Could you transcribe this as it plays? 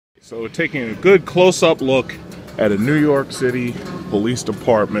So taking a good close-up look at a New York City Police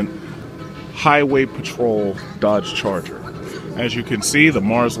Department Highway Patrol Dodge Charger. As you can see, the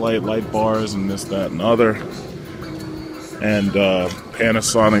Mars light bars and this, that, and other. And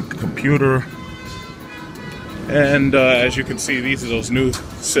Panasonic computer. And as you can see, these are those new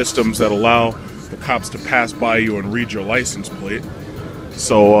systems that allow the cops to pass by you and read your license plate.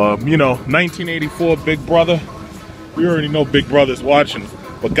 So, you know, 1984 Big Brother. We already know Big Brother's watching.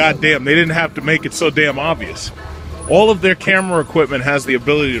 But goddamn, they didn't have to make it so damn obvious. All of their camera equipment has the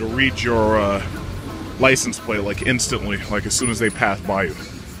ability to read your license plate like instantly, like as soon as they pass by you.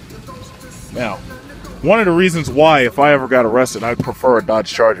 Now, one of the reasons why, if I ever got arrested, I'd prefer a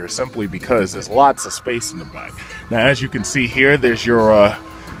Dodge Charger, simply because there's lots of space in the back. Now, as you can see here, there's your,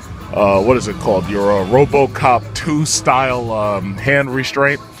 what is it called? Your RoboCop 2 style hand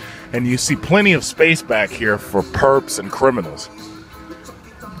restraint. And you see plenty of space back here for perps and criminals.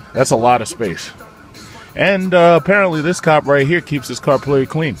 That's a lot of space. And apparently this cop right here keeps his car pretty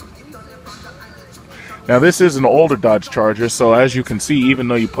clean. Now this is an older Dodge Charger, so as you can see, even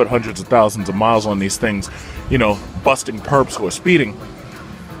though you put hundreds of thousands of miles on these things, you know, busting perps who are speeding,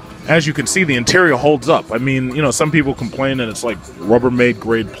 as you can see, the interior holds up. I mean, you know, some people complain that it's like Rubbermaid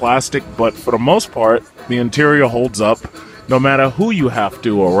grade plastic, but for the most part, the interior holds up. No matter who you have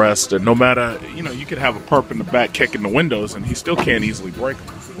to arrest, and no matter, you know, you could have a perp in the back kicking the windows and he still can't easily break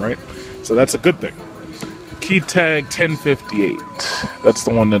them, right? So that's a good thing. Key tag 1058. That's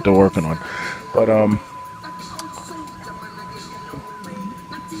the one that they're working on. But,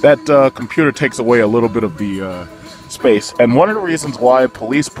 that computer takes away a little bit of the space. And one of the reasons why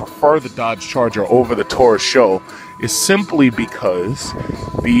police prefer the Dodge Charger over the Taurus Show is simply because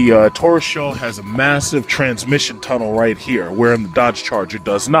the Taurus Show has a massive transmission tunnel right here, wherein the Dodge Charger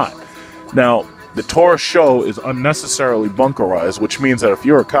does not. Now, the Taurus Show is unnecessarily bunkerized, which means that if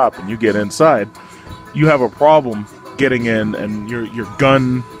you're a cop and you get inside, you have a problem getting in, and your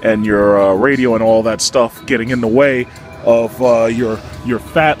gun and your radio and all that stuff getting in the way of your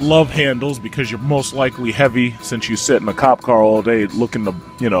fat love handles, because you're most likely heavy since you sit in a cop car all day looking to,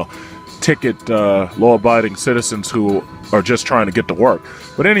 you know, ticket law-abiding citizens who are just trying to get to work.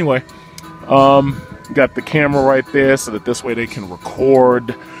 But anyway, got the camera right there so that this way they can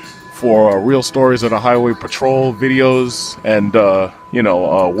record for real stories of the Highway Patrol videos and, you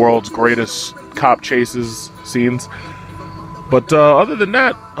know, world's greatest cop chases scenes. But other than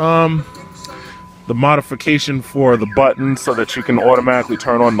that, the modification for the button so that you can automatically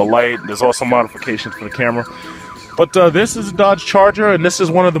turn on the light. There's also modifications for the camera. But this is a Dodge Charger, and this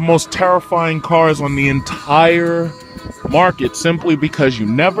is one of the most terrifying cars on the entire market, simply because you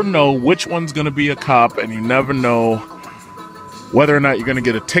never know which one's going to be a cop, and you never know whether or not you're going to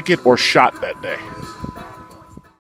get a ticket or shot that day.